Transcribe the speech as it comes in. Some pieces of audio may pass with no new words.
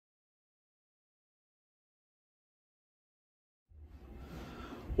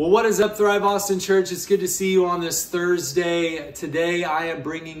Well, what is up, Thrive Austin Church? It's good to see you on this Thursday. Today, I am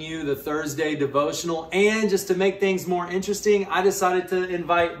bringing you the Thursday Devotional. And just to make things more interesting, I decided to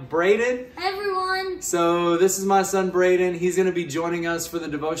invite Braden. Hey, everyone. So this is my son, Braden. He's going to be joining us for the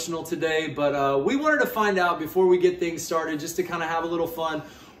devotional today. But we wanted to find out before we get things started, just to kind of have a little fun,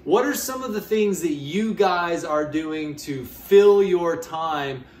 what are some of the things that you guys are doing to fill your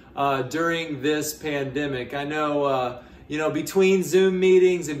time during this pandemic? I know... between Zoom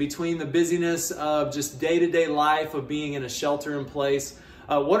meetings and between the busyness of just day-to-day life of being in a shelter-in-place,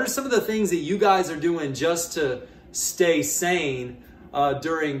 what are some of the things that you guys are doing just to stay sane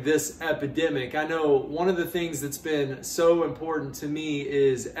during this epidemic? I know one of the things that's been so important to me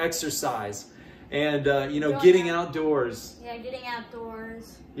is exercise and, getting outdoors. Yeah, getting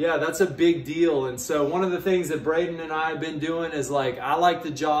outdoors. Yeah, that's a big deal. And so one of the things that Braden and I have been doing is I like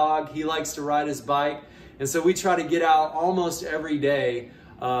to jog. He likes to ride his bike. And so we try to get out almost every day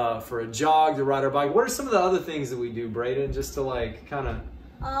for a jog, to ride our bike. What are some of the other things that we do, Braden, just to kind of...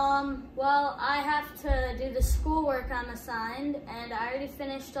 Well, I have to do the schoolwork I'm assigned, and I already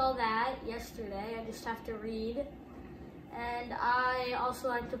finished all that yesterday. I just have to read. And I also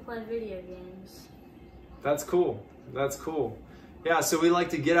like to play video games. That's cool. That's cool. Yeah, so we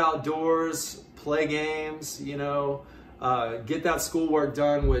like to get outdoors, play games, get that schoolwork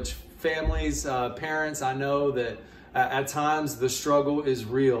done, which... families, parents, I know that at times the struggle is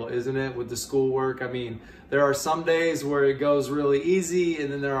real, isn't it, with the schoolwork? I mean, there are some days where it goes really easy,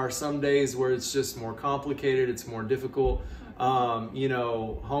 and then there are some days where it's just more complicated, it's more difficult.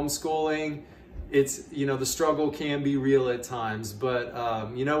 Homeschooling, it's, the struggle can be real at times, but,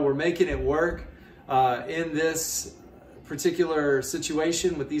 we're making it work in this particular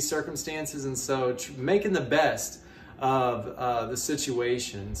situation with these circumstances, and so making the best of the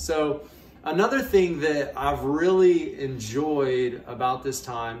situation. So another thing that I've really enjoyed about this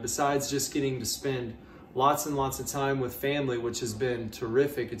time, besides just getting to spend lots and lots of time with family, which has been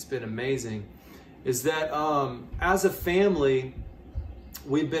terrific, it's been amazing, is that as a family,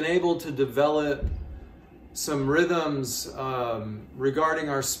 we've been able to develop some rhythms regarding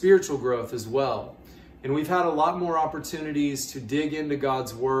our spiritual growth as well. And we've had a lot more opportunities to dig into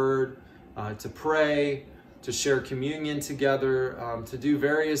God's Word, to pray, to share communion together, to do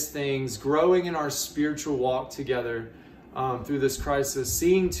various things, growing in our spiritual walk together through this crisis,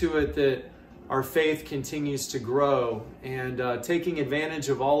 seeing to it that our faith continues to grow, and taking advantage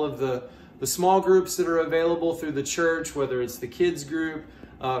of all of the small groups that are available through the church, whether it's the kids group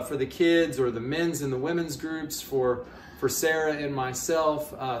for the kids, or the men's and the women's groups for Sarah and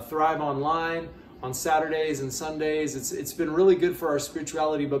myself, Thrive Online on Saturdays and Sundays. It's been really good for our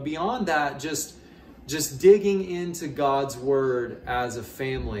spirituality, but beyond that, just digging into God's Word as a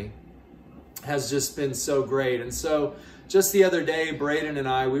family has just been so great. And so just the other day, Braden and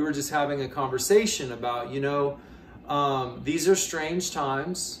I, we were just having a conversation about, these are strange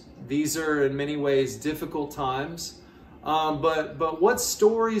times. These are in many ways difficult times. But what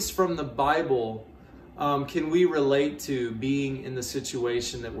stories from the Bible can we relate to being in the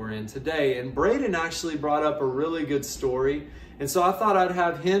situation that we're in today? And Braden actually brought up a really good story. And so I thought I'd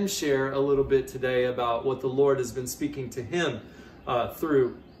have him share a little bit today about what the Lord has been speaking to him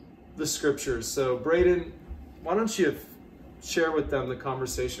through the scriptures. So Braden, why don't you share with them the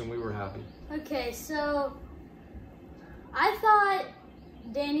conversation we were having? Okay, so I thought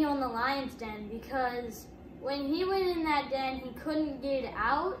Daniel in the lion's den, because when he went in that den, he couldn't get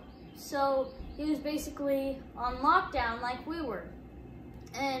out. So he was basically on lockdown like we were.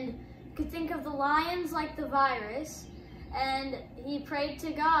 And you could think of the lions like the virus. And he prayed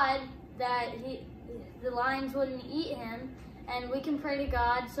to God that the lions wouldn't eat him, and we can pray to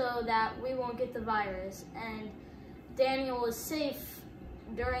God so that we won't get the virus. And Daniel was safe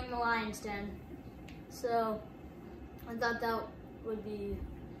during the lion's den. So I thought that would be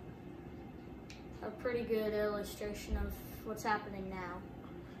a pretty good illustration of what's happening now.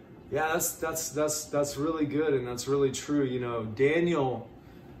 Yeah, that's really good, and that's really true.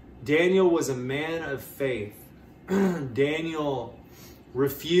 Daniel was a man of faith. Daniel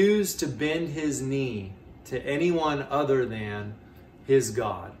refused to bend his knee to anyone other than his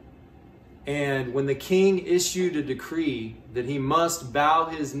God. And when the king issued a decree that he must bow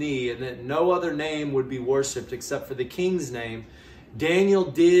his knee and that no other name would be worshipped except for the king's name, Daniel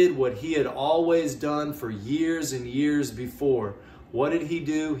did what he had always done for years and years before. What did he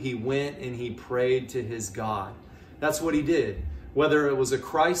do? He went and he prayed to his God. That's what he did. Whether it was a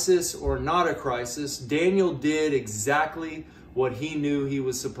crisis or not a crisis, Daniel did exactly what he knew he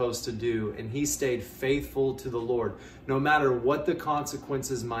was supposed to do, and he stayed faithful to the Lord, no matter what the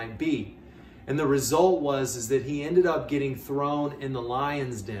consequences might be. And the result was that he ended up getting thrown in the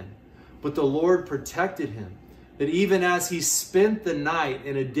lion's den. But the Lord protected him. That even as he spent the night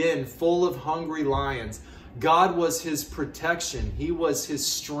in a den full of hungry lions, God was his protection. He was his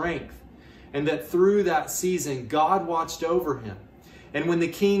strength. And that through that season, God watched over him. And when the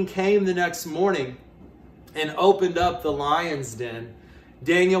king came the next morning and opened up the lion's den,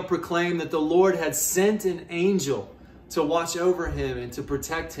 Daniel proclaimed that the Lord had sent an angel to watch over him and to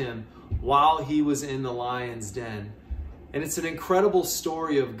protect him while he was in the lion's den. And it's an incredible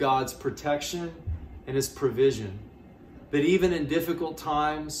story of God's protection and his provision. That even in difficult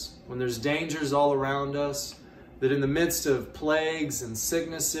times, when there's dangers all around us, that in the midst of plagues and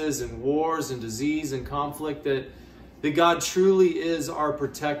sicknesses and wars and disease and conflict, that God truly is our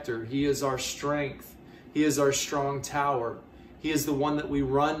protector. He is our strength. He is our strong tower. He is the one that we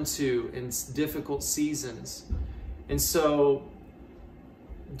run to in difficult seasons. And so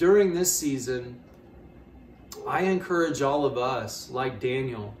during this season, I encourage all of us, like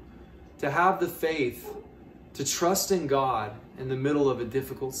Daniel, to have the faith to trust in God in the middle of a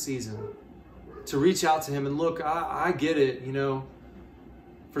difficult season, to reach out to him. And look, I get it,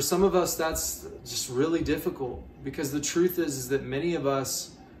 for some of us that's just really difficult, because the truth is that many of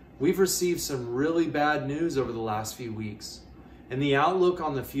us, we've received some really bad news over the last few weeks. And the outlook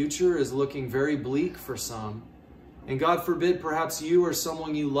on the future is looking very bleak for some. And God forbid, perhaps you or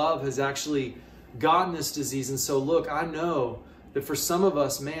someone you love has actually gotten this disease. And so look, I know that for some of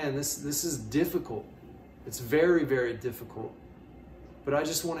us, man, this is difficult. It's very, very difficult. But I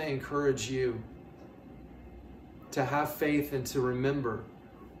just want to encourage you to have faith and to remember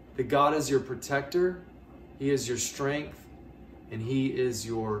that God is your protector, he is your strength, and he is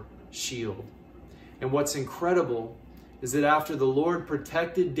your shield. And what's incredible is that after the Lord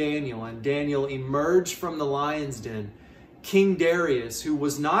protected Daniel and Daniel emerged from the lion's den, King Darius, who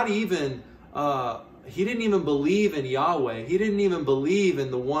was not even, he didn't even believe in Yahweh. He didn't even believe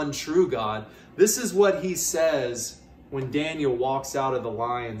in the one true God. This is what he says when Daniel walks out of the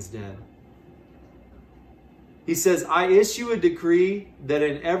lion's den. He says, I issue a decree that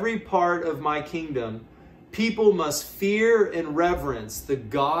in every part of my kingdom, people must fear and reverence the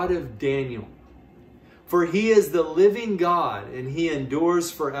God of Daniel. For he is the living God, and he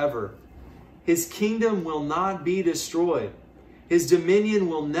endures forever. His kingdom will not be destroyed. His dominion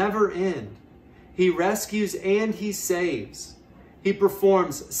will never end. He rescues and he saves. He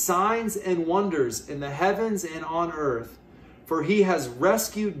performs signs and wonders in the heavens and on earth. For he has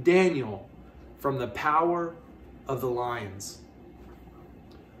rescued Daniel from the power of the lions.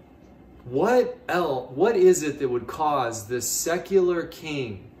 What is it that would cause this secular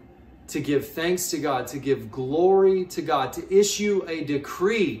king to give thanks to God, to give glory to God, to issue a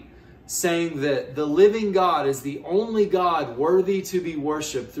decree saying that the living God is the only God worthy to be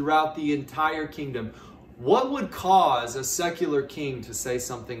worshiped throughout the entire kingdom? What would cause a secular king to say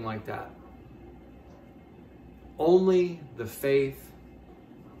something like that? Only the faith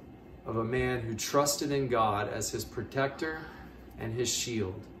of a man who trusted in God as his protector and his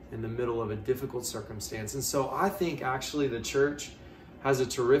shield in the middle of a difficult circumstance. And so I think actually the church has a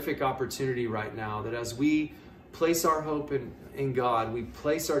terrific opportunity right now, that as we place our hope in God, we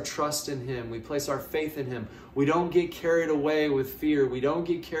place our trust in him, we place our faith in him, we don't get carried away with fear, we don't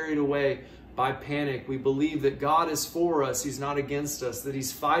get carried away by panic. We believe that God is for us, he's not against us, that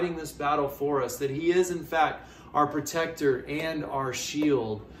he's fighting this battle for us, that he is in fact our protector and our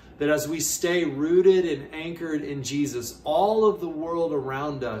shield, that as we stay rooted and anchored in Jesus, all of the world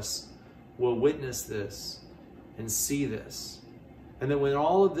around us will witness this and see this. And that when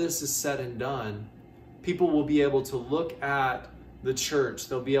all of this is said and done, people will be able to look at the church,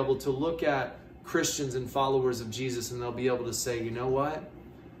 they'll be able to look at Christians and followers of Jesus, and they'll be able to say, you know what?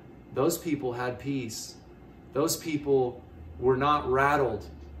 Those people had peace. Those people were not rattled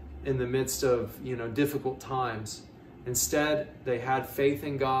in the midst of, difficult times. Instead, they had faith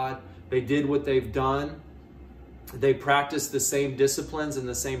in God. They did what they've done. They practiced the same disciplines and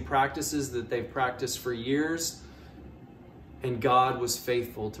the same practices that they've practiced for years. And God was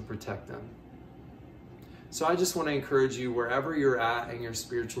faithful to protect them. So I just want to encourage you, wherever you're at in your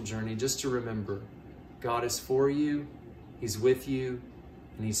spiritual journey, just to remember, God is for you, he's with you,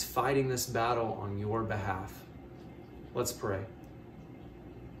 and he's fighting this battle on your behalf. Let's pray.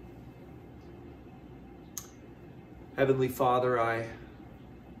 Heavenly Father, I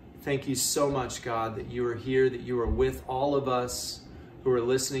thank you so much, God, that you are here, that you are with all of us who are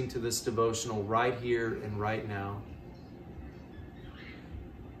listening to this devotional right here and right now.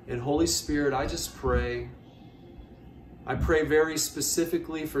 And Holy Spirit, I just pray. I pray very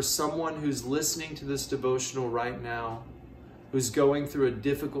specifically for someone who's listening to this devotional right now, who's going through a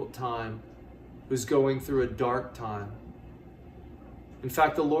difficult time. who's going through a dark time. In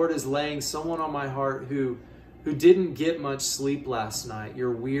fact, the Lord is laying someone on my heart who didn't get much sleep last night.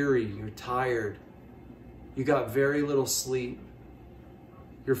 You're weary, you're tired, you got very little sleep.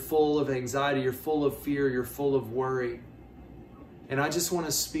 You're full of anxiety, you're full of fear, you're full of worry. And I just want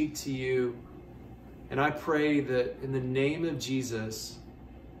to speak to you, and I pray that in the name of Jesus,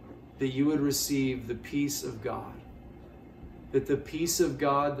 that you would receive the peace of God. That the peace of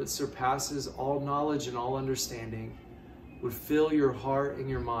God that surpasses all knowledge and all understanding would fill your heart and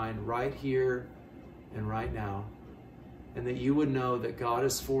your mind right here and right now. And that you would know that God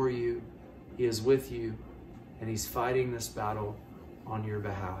is for you, He is with you, and He's fighting this battle on your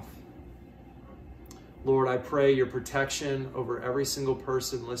behalf. Lord, I pray your protection over every single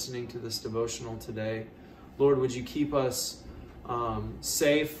person listening to this devotional today. Lord, would you keep us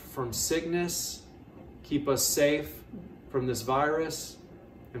safe from sickness, keep us safe from this virus.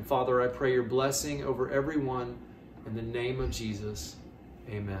 And Father, I pray your blessing over everyone in the name of Jesus.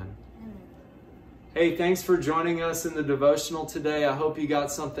 Amen. Hey, thanks for joining us in the devotional today. I hope you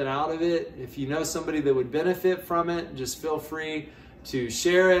got something out of it. If you know somebody that would benefit from it, just feel free to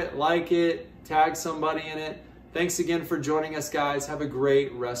share it, like it, tag somebody in it. Thanks again for joining us, guys. Have a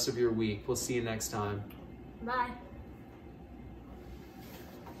great rest of your week. We'll see you next time. Bye.